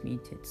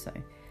transmuted. So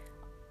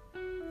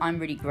I'm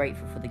really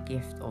grateful for the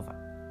gift of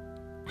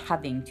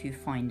having to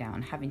find out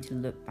and having to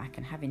look back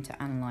and having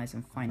to analyze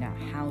and find out,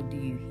 how do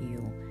you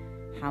heal?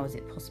 How is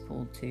it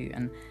possible to,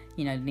 and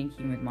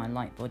linking with my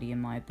light body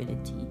and my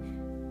ability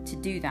to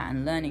do that,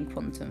 and learning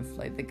quantum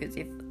flow. Because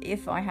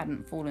if I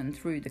hadn't fallen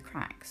through the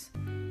cracks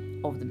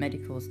of the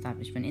medical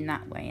establishment in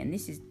that way, and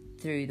this is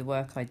through the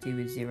work I do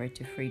with Zero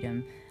to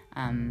Freedom,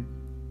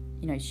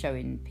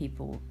 showing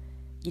people,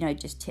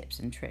 just tips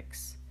and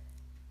tricks.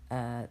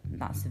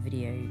 That's the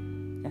video,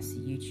 that's the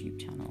YouTube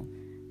channel.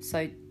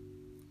 So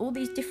all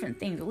these different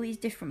things, all these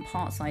different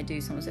parts I do.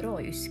 Someone said, oh,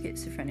 you're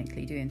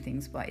schizophrenically doing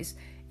things, but it's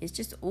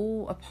just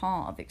all a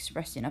part of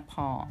expressing a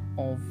part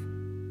of,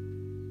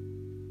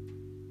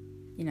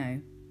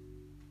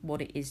 what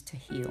it is to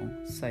heal.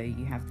 So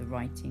you have the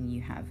writing,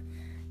 you have,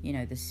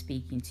 the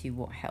speaking to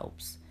what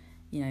helps,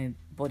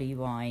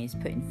 body-wise,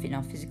 putting in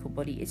our physical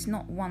body. It's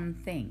not one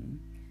thing.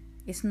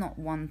 That's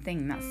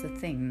the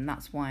thing.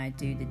 That's why I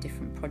do the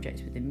different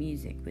projects with the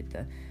music,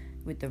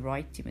 with the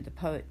writing, with the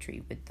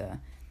poetry, with the,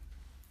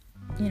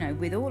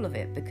 with all of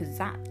it, because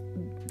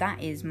that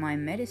is my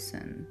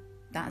medicine.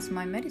 That's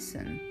my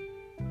medicine.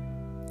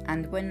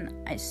 And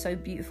when it's so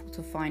beautiful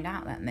to find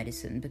out that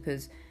medicine,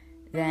 because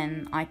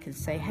then I can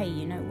say, hey,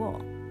 you know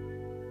what?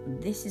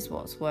 This is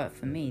what's worked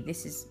for me.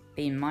 This has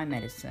been my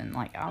medicine.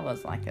 Like, I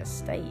was like a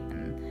state,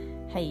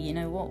 and hey, you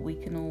know what? We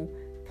can all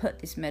put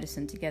this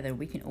medicine together.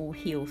 We can all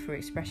heal through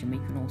expression. We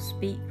can all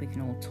speak. We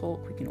can all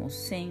talk. We can all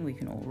sing. We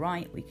can all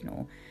write. We can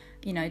all,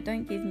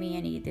 don't give me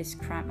any of this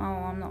crap. Oh,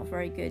 I'm not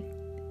very good.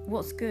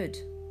 What's good?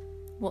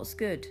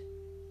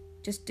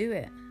 Just do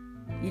it.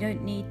 You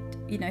don't need,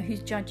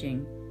 who's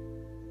judging?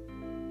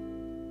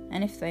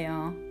 And if they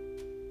are,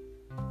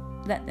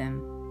 let them.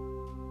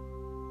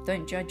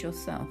 Don't judge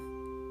yourself.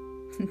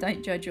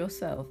 Don't judge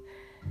yourself.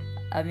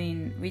 I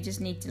mean, we just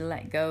need to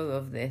let go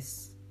of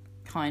this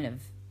kind of,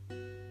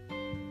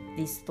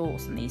 these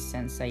thoughts and these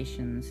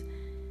sensations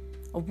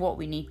of what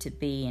we need to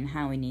be and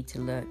how we need to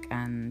look,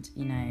 and,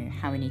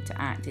 how we need to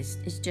act.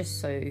 It's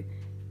just so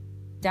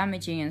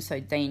damaging and so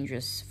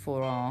dangerous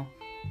for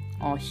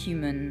our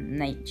human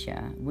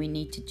nature. We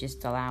need to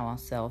just allow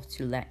ourselves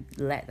to let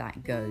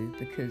that go,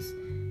 because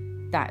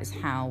that is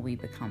how we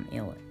become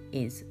ill,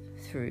 is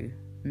through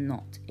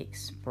not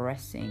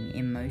expressing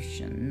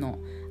emotion, not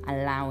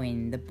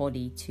allowing the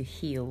body to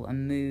heal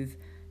and move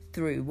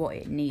through what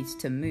it needs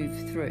to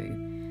move through.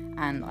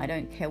 And I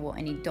don't care what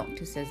any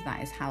doctor says,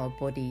 that is how a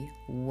body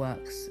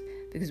works,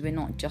 because we're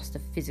not just a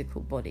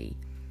physical body.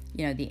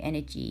 The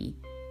energy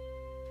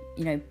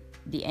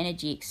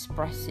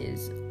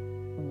expresses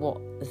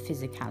what the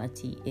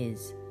physicality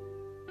is,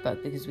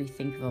 but because we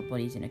think of our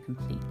bodies in a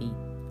completely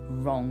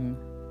wrong.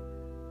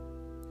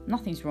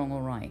 Nothing's wrong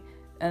or right.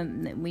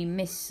 We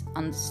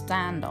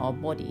misunderstand our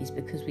bodies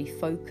because we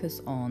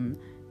focus on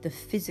the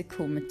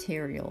physical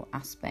material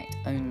aspect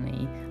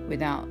only,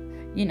 without,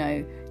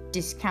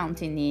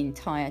 discounting the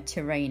entire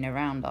terrain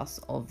around us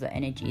of the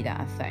energy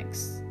that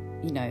affects,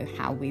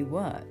 how we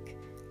work.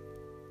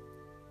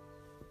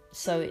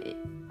 So,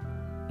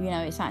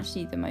 it's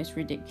actually the most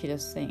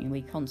ridiculous thing.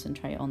 We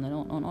concentrate on the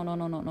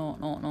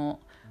not,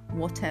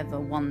 whatever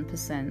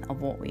 1%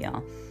 of what we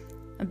are.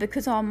 And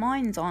because our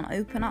minds aren't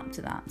open up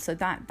to that. So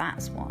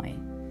that's why.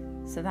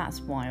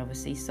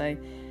 Obviously. So,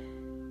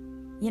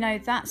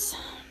 that's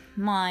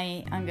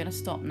I'm going to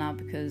stop now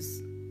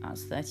because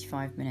that's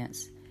 35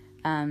 minutes.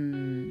 I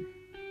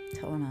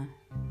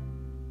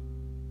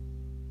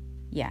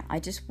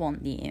just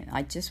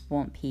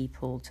want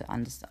people to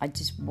understand. I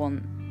just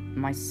want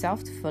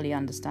myself to fully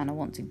understand. I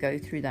want to go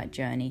through that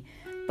journey,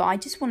 but I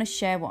just want to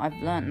share what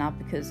I've learned now,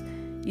 because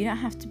you don't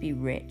have to be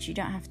rich, you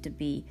don't have to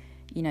be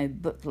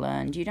book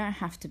learned, you don't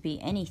have to be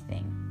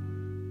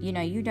anything,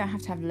 you don't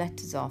have to have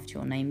letters after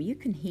your name. You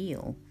can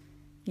heal,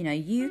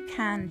 you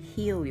can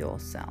heal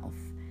yourself.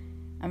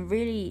 And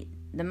really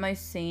the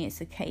most thing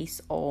it's a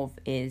case of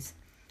is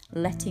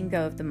letting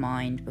go of the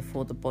mind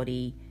before the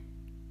body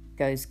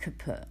goes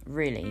kaput,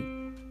 really.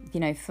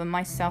 For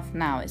myself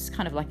now, it's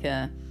kind of like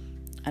I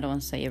don't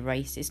want to say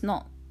erased. It's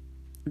not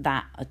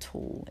that at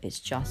all. It's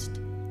just,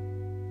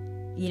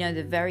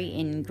 the very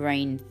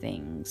ingrained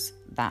things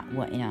that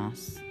were in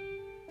us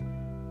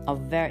are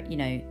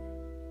very,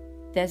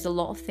 there's a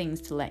lot of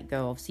things to let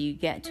go of. So you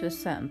get to a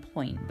certain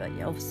point, but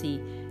obviously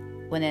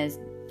when there's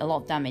a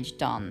lot of damage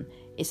done,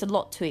 it's a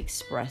lot to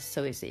express.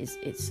 So it's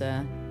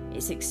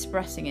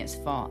expressing it as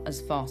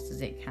fast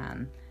as it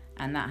can.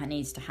 And that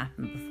needs to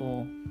happen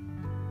before,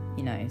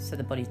 so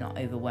the body's not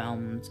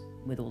overwhelmed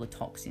with all the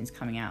toxins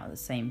coming out at the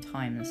same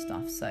time and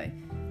stuff. So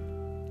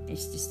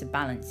it's just a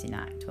balancing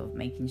act of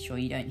making sure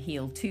you don't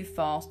heal too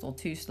fast or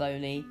too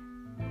slowly.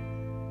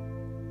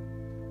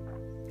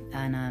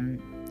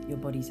 And your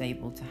body's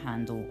able to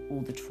handle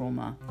all the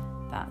trauma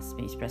that's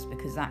been expressed,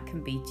 because that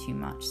can be too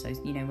much. So,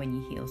 when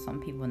you heal some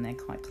people when they're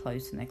quite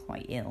close and they're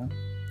quite ill,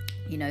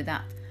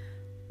 that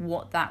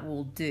what that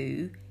will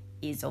do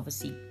is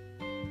obviously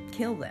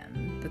kill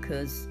them,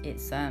 because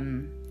it's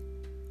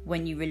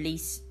when you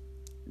release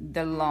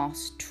the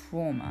last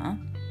trauma,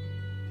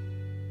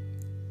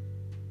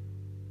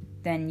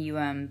 then you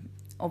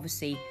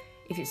obviously,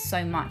 if it's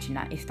so much,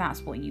 and if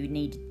that's what you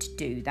needed to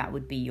do, that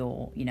would be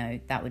your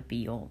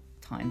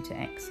time to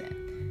exit.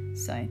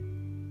 So,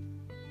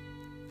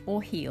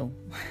 or heal.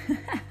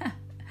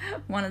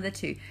 One of the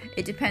two.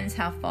 It depends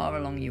how far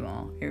along you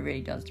are. It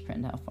really does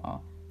depend how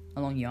far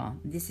along you are.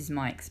 This is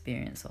my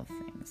experience of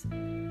things.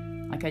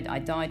 Like I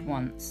died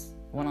once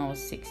when I was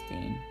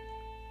 16,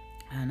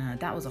 and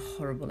that was a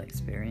horrible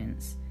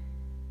experience.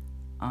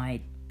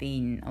 I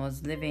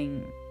was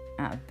living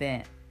at a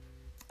bit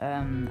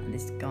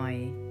this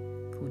guy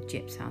called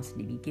Jip's house,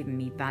 and he'd be giving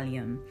me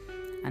Valium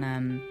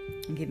and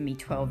giving me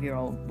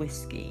 12-year-old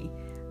whiskey,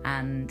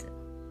 and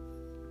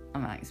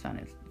I'm like,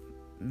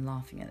 I'm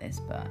laughing at this,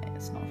 but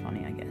it's not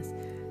funny, I guess.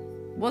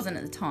 It wasn't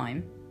at the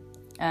time.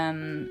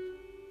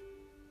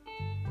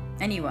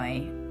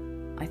 Anyway,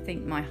 I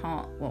think my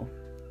heart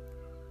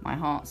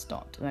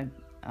stopped.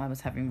 I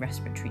was having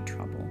respiratory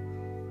trouble.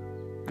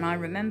 And I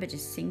remember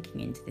just sinking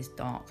into this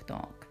dark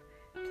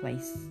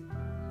place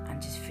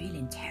and just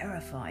feeling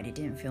terrified. It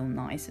didn't feel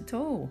nice at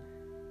all.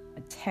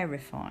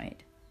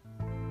 Terrified.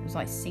 It was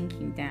like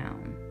sinking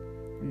down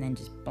and then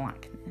just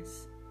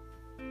blackness.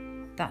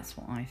 That's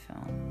what I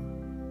felt.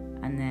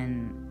 And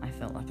then I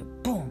felt like a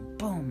boom,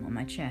 boom on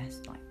my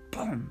chest. Like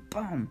boom,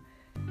 boom.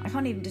 I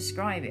can't even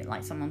describe it,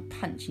 like someone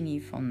punching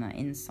you from the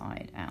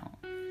inside out.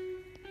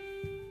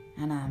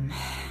 And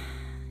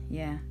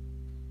yeah.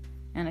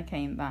 And I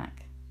came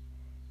back.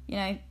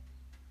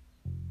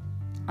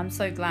 I'm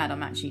so glad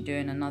I'm actually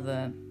doing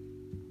another.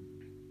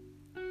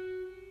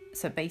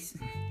 So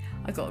basically,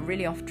 I got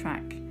really off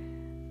track.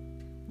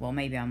 Well,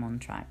 maybe I'm on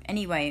track.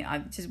 Anyway, I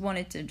just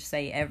wanted to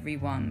say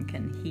everyone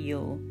can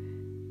heal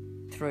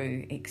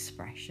through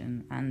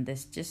expression. And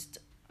there's just,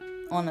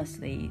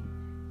 honestly,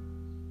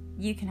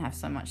 you can have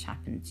so much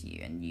happen to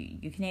you, and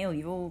you can heal.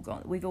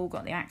 We've all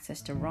got the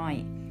access to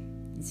write.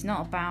 It's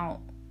not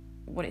about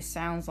what it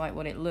sounds like,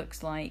 what it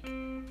looks like.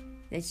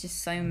 There's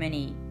just so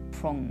many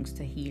prongs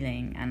to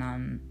healing.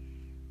 And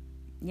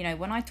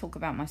when I talk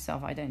about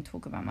myself, I don't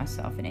talk about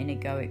myself in an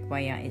egoic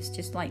way. It's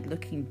just like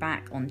looking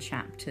back on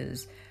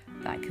chapters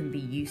that can be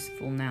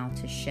useful now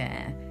to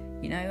share,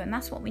 and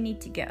that's what we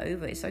need to get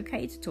over. It's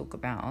okay to talk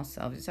about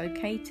ourselves. It's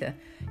okay to,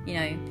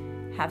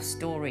 have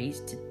stories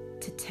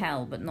to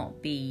tell, but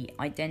not be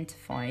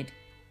identified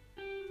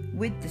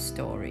with the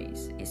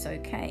stories. It's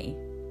okay.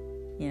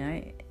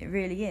 It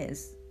really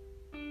is.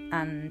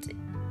 And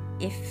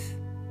if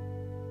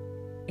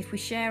we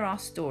share our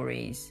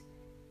stories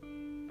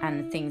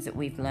and the things that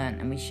we've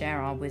learned, and we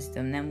share our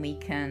wisdom, then we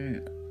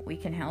can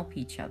help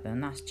each other.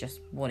 And that's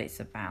just what it's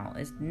about.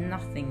 There's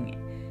nothing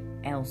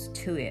else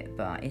to it,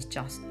 but it's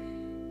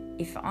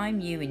if I'm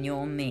you and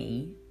you're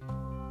me,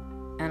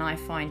 and I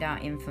find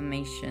out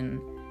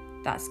information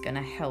that's going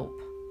to help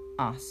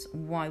us,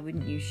 why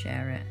wouldn't you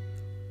share it?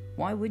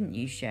 Why wouldn't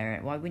you share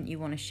it? Why wouldn't you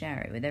want to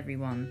share it with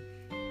everyone?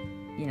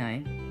 You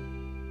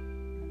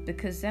know,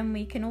 because then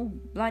we can all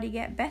bloody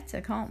get better,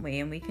 can't we?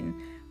 And we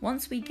can,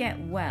 once we get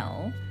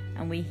well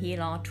and we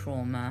heal our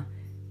trauma,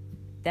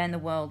 then the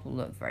world will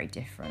look very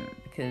different,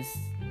 because,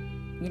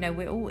 you know,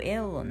 we're all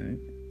ill and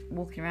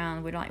walking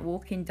around, we're like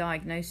walking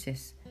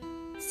diagnosis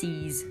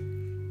C's,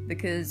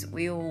 because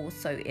we're all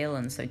so ill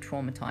and so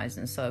traumatized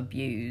and so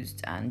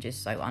abused and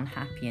just so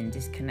unhappy and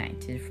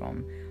disconnected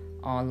from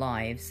our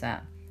lives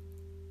that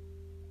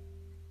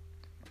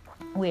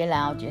we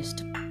allow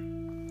just,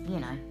 you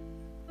know,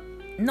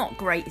 not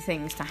great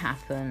things to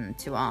happen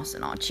to us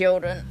and our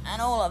children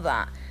and all of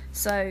that.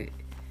 So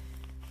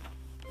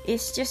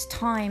it's just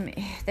time.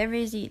 There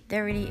really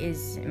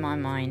is, in my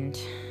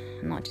mind,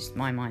 not just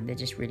my mind, there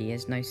just really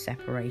is no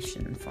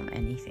separation from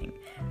anything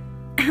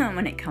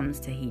when it comes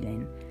to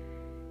healing.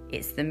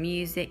 It's the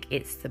music,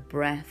 it's the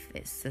breath,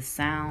 it's the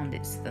sound,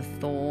 it's the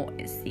thought,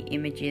 it's the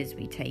images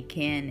we take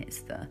in,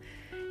 it's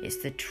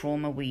the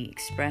trauma we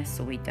express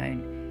or we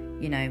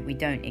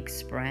don't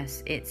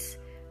express. It's,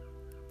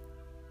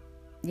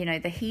 you know,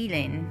 the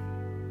healing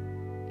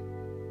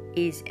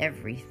is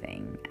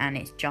everything, and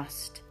it's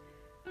just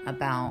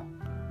about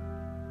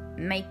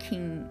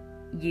making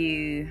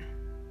you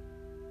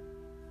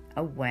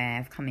aware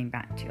of coming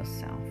back to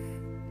yourself.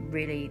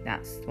 Really,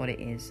 that's what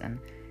it is, and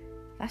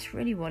that's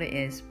really what it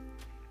is.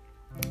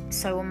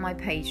 So on my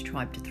page,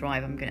 Tribe to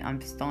Thrive,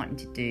 I'm starting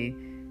to do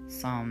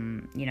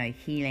some, you know,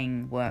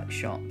 healing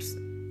workshops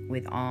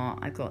with art.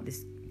 I've got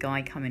this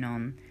guy coming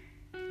on,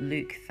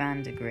 Luke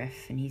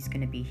Vandergriff, and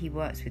he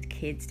works with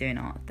kids doing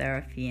art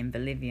therapy in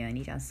Bolivia, and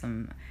he does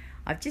some.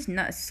 I've just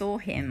saw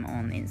him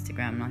on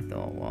Instagram, and I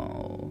thought,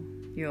 whoa,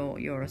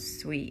 you're a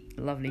sweet,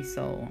 lovely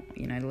soul.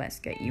 You know, let's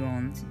get you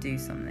on to do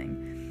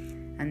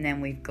something. And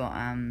then we've got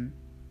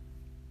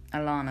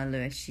Alana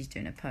Lewis. She's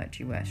doing a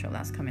poetry workshop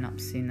that's coming up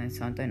soon, though,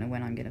 so I don't know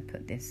when I'm going to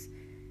put this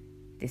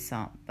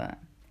up. But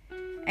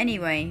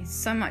anyway,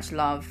 so much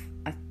love.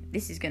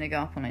 This is going to go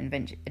up on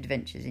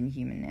Adventures in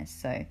Humanness.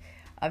 So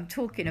I'm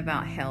talking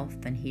about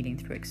health and healing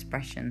through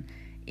expression.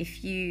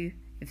 If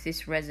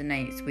this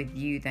resonates with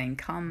you, then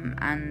come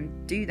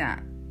and do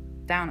that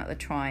down at the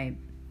Tribe.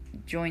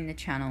 Join the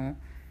channel.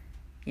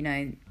 You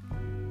know,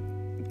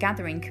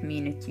 gathering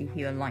community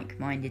who are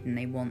like-minded and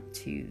they want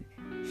to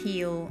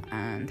heal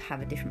and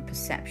have a different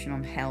perception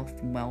on health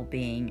and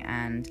well-being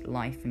and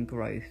life and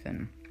growth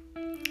and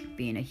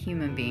being a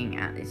human being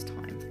at this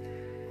time.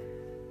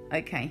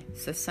 Okay,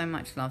 so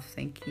much love,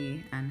 thank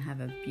you, and have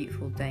a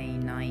beautiful day,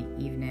 night,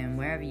 evening,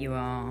 wherever you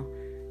are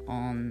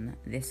on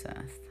this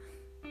earth.